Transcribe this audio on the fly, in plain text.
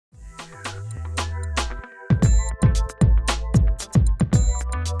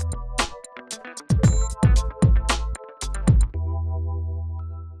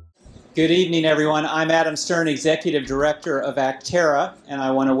Good evening, everyone. I'm Adam Stern, Executive Director of Actera, and I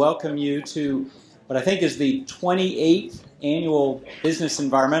want to welcome you to what I think is the 28th Annual Business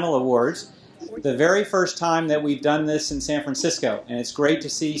Environmental Awards, the very first time that we've done this in San Francisco. And it's great to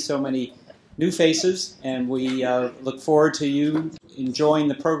see so many new faces, and we look forward to you enjoying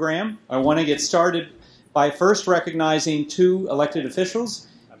the program. I want to get started by first recognizing two elected officials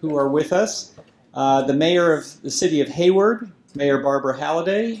who are with us. The mayor of the city of Hayward, Mayor Barbara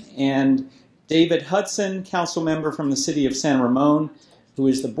Halliday, and David Hudson, council member from the city of San Ramon, who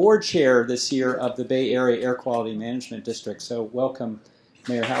is the board chair this year of the Bay Area Air Quality Management District. So welcome,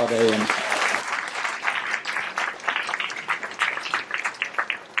 Mayor Halliday.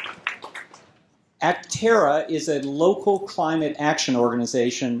 Actera is a local climate action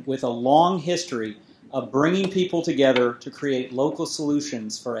organization with a long history of bringing people together to create local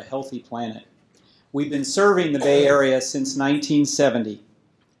solutions for a healthy planet. We've been serving the Bay Area since 1970.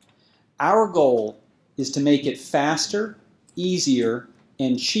 Our goal is to make it faster, easier,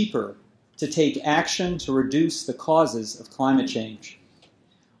 and cheaper to take action to reduce the causes of climate change.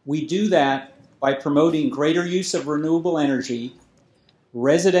 We do that by promoting greater use of renewable energy,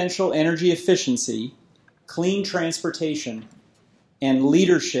 residential energy efficiency, clean transportation, and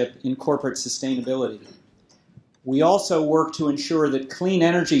leadership in corporate sustainability. We also work to ensure that clean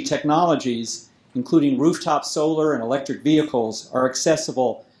energy technologies, including rooftop solar and electric vehicles, are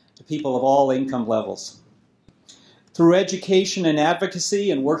accessible to people of all income levels. Through education and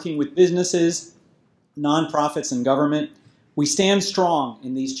advocacy and working with businesses, nonprofits, and government, we stand strong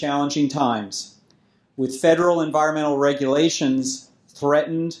in these challenging times. With federal environmental regulations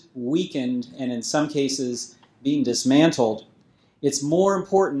threatened, weakened, and in some cases being dismantled, it's more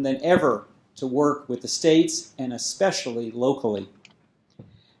important than ever to work with the states and especially locally.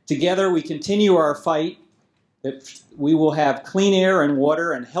 Together, we continue our fight that we will have clean air and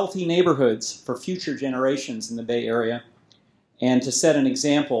water and healthy neighborhoods for future generations in the Bay Area, and to set an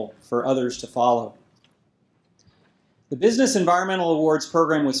example for others to follow. The Business Environmental Awards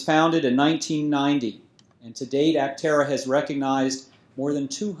program was founded in 1990, and to date, Actera has recognized more than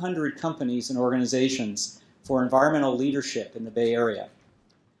 200 companies and organizations for environmental leadership in the Bay Area.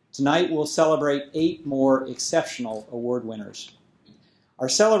 Tonight, we'll celebrate 8 more exceptional award winners. Our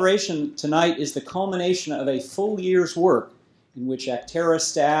celebration tonight is the culmination of a full year's work in which Actera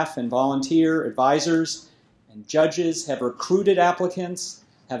staff and volunteer advisors and judges have recruited applicants,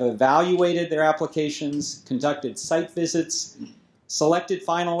 have evaluated their applications, conducted site visits, selected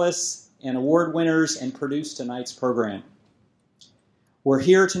finalists and award winners, and produced tonight's program. We're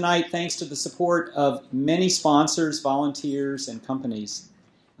here tonight thanks to the support of many sponsors, volunteers, and companies.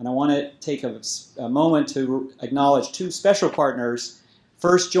 And I want to take a moment to acknowledge 2 special partners.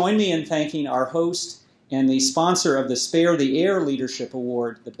 First, join me in thanking our host and the sponsor of the Spare the Air Leadership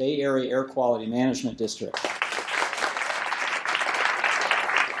Award, the Bay Area Air Quality Management District.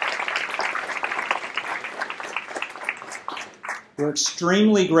 We're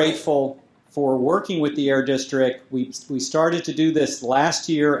extremely grateful for working with the Air District. We started to do this last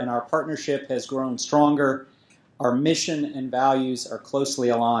year, and our partnership has grown stronger. Our mission and values are closely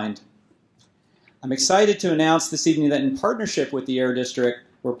aligned. I'm excited to announce this evening that in partnership with the Air District,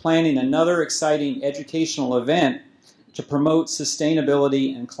 we're planning another exciting educational event to promote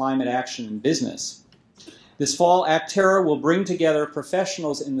sustainability and climate action in business. This fall, Actera will bring together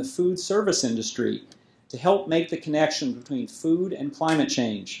professionals in the food service industry to help make the connection between food and climate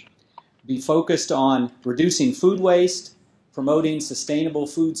change. Be focused on reducing food waste, promoting sustainable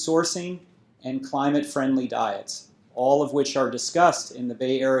food sourcing, and climate-friendly diets, all of which are discussed in the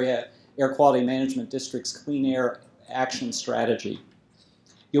Bay Area Air Quality Management District's Clean Air Action Strategy.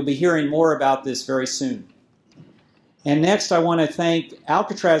 You'll be hearing more about this very soon. And next, I want to thank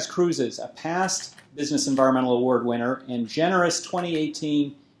Alcatraz Cruises, a past Business Environmental Award winner and generous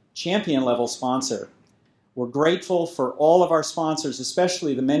 2018 champion-level sponsor. We're grateful for all of our sponsors,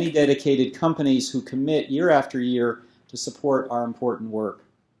 especially the many dedicated companies who commit year after year to support our important work.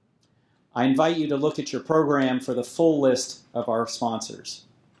 I invite you to look at your program for the full list of our sponsors.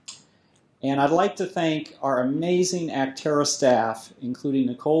 And I'd like to thank our amazing Actera staff, including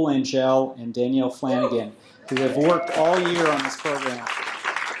Nicole Angel and Danielle Flanagan, who have worked all year on this program.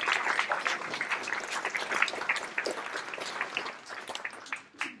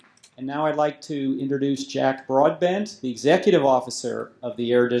 And now I'd like to introduce Jack Broadbent, the Executive Officer of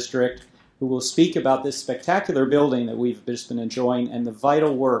the Air District, who will speak about this spectacular building that we've just been enjoying and the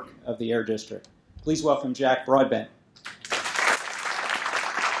vital work of the Air District. Please welcome Jack Broadbent.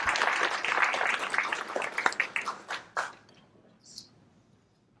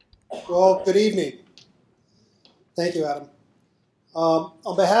 Well, good evening. Thank you, Adam.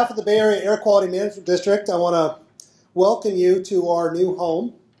 On behalf of the Bay Area Air Quality Management District, I want to welcome you to our new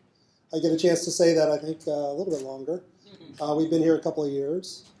home. I get a chance to say that, I think, a little bit longer. We've been here a couple of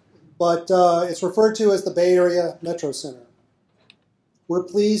years. But it's referred to as the Bay Area Metro Center. We're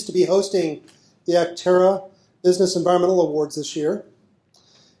pleased to be hosting the Actera Business Environmental Awards this year.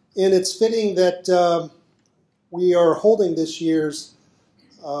 And it's fitting that we are holding this year's,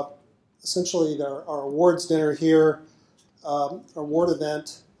 essentially our awards dinner here, award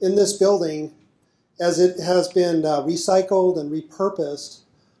event in this building, as it has been recycled and repurposed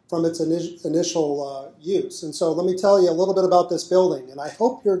from its initial use. And so let me tell you a little bit about this building, and I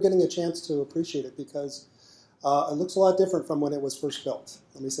hope you're getting a chance to appreciate it because it looks a lot different from when it was first built.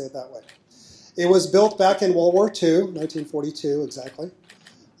 Let me say it that way. It was built back in World War II, 1942 exactly,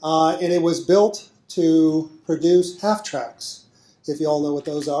 and it was built to produce half-tracks, if you all know what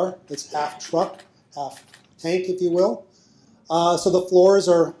those are. It's half truck, half tank, if you will. So the floors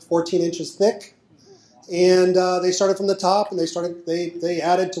are 14 inches thick, and they started from the top, and they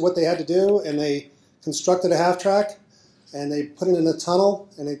added to what they had to do, and they constructed a half track, and they put it in a tunnel,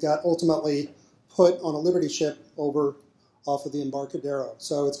 and it got ultimately put on a Liberty ship over off of the Embarcadero.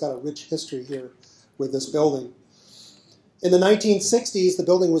 So it's got a rich history here with this building. In the 1960s, the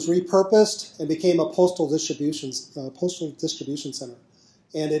building was repurposed and became a postal distribution center,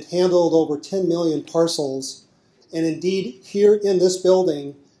 and it handled over 10 million parcels. And indeed, here in this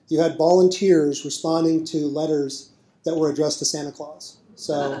building, you had volunteers responding to letters that were addressed to Santa Claus.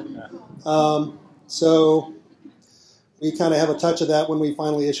 So we kind of have a touch of that when we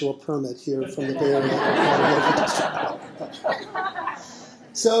finally issue a permit here from the Bay Area.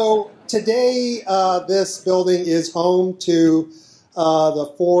 So today, this building is home to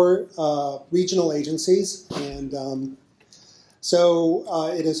the 4 regional agencies. And it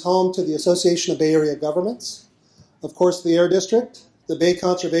is home to the Association of Bay Area Governments, of course, the Air District, the Bay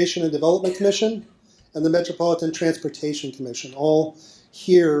Conservation and Development Commission, and the Metropolitan Transportation Commission, all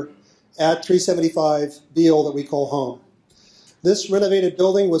here at 375 Beale that we call home. This renovated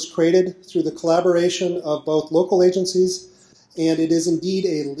building was created through the collaboration of both local agencies, and it is indeed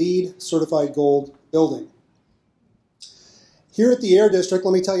a LEED certified gold building. Here at the Air District,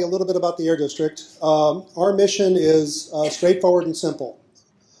 let me tell you a little bit about the Air District. Our mission is straightforward and simple.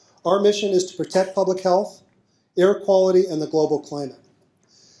 Our mission is to protect public health, air quality, and the global climate.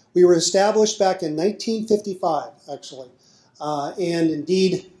 We were established back in 1955, actually. And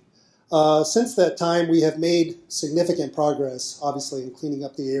indeed, since that time, we have made significant progress, obviously, in cleaning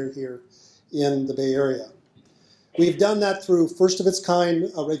up the air here in the Bay Area. We've done that through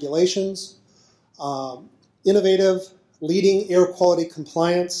first-of-its-kind regulations, innovative, leading air quality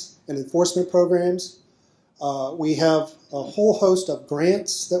compliance and enforcement programs. We have a whole host of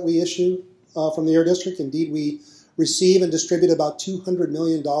grants that we issue from the Air District. Indeed, we receive and distribute about $200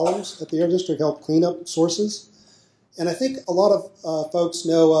 million at the Air District to help clean up sources. And I think a lot of folks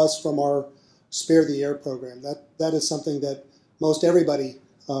know us from our Spare the Air program. That is something that most everybody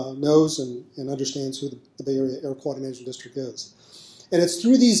knows and understands who the Bay Area Air Quality Management District is. And it's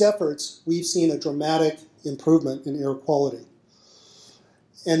through these efforts we've seen a dramatic improvement in air quality.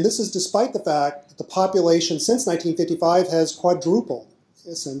 And this is despite the fact that the population since 1955 has quadrupled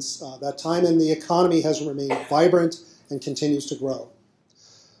since that time, and the economy has remained vibrant and continues to grow.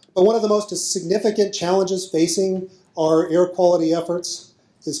 But one of the most significant challenges facing our air quality efforts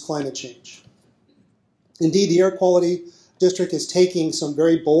is climate change. Indeed, the Air Quality District is taking some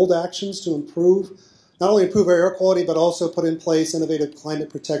very bold actions to not only improve our air quality, but also put in place innovative climate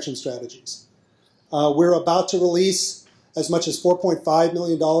protection strategies. We're about to release as much as $4.5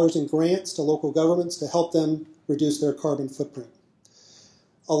 million in grants to local governments to help them reduce their carbon footprint.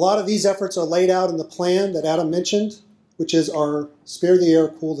 A lot of these efforts are laid out in the plan that Adam mentioned, which is our Spare the Air,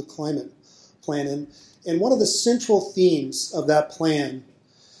 Cool the Climate plan. And one of the central themes of that plan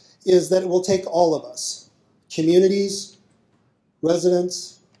is that it will take all of us, communities,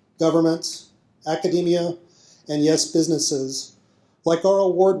 residents, governments, academia, and yes, businesses, like our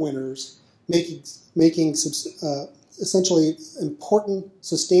award winners, making essentially important,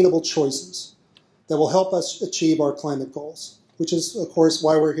 sustainable choices that will help us achieve our climate goals, which is, of course,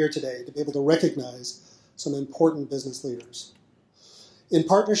 why we're here today, to be able to recognize some important business leaders. In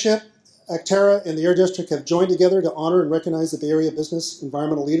partnership, Actera and the Air District have joined together to honor and recognize the Bay Area business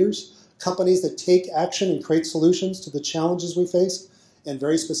environmental leaders, companies that take action and create solutions to the challenges we face, and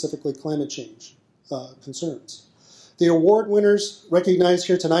very specifically climate change concerns. The award winners recognized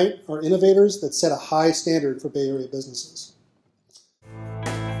here tonight are innovators that set a high standard for Bay Area businesses.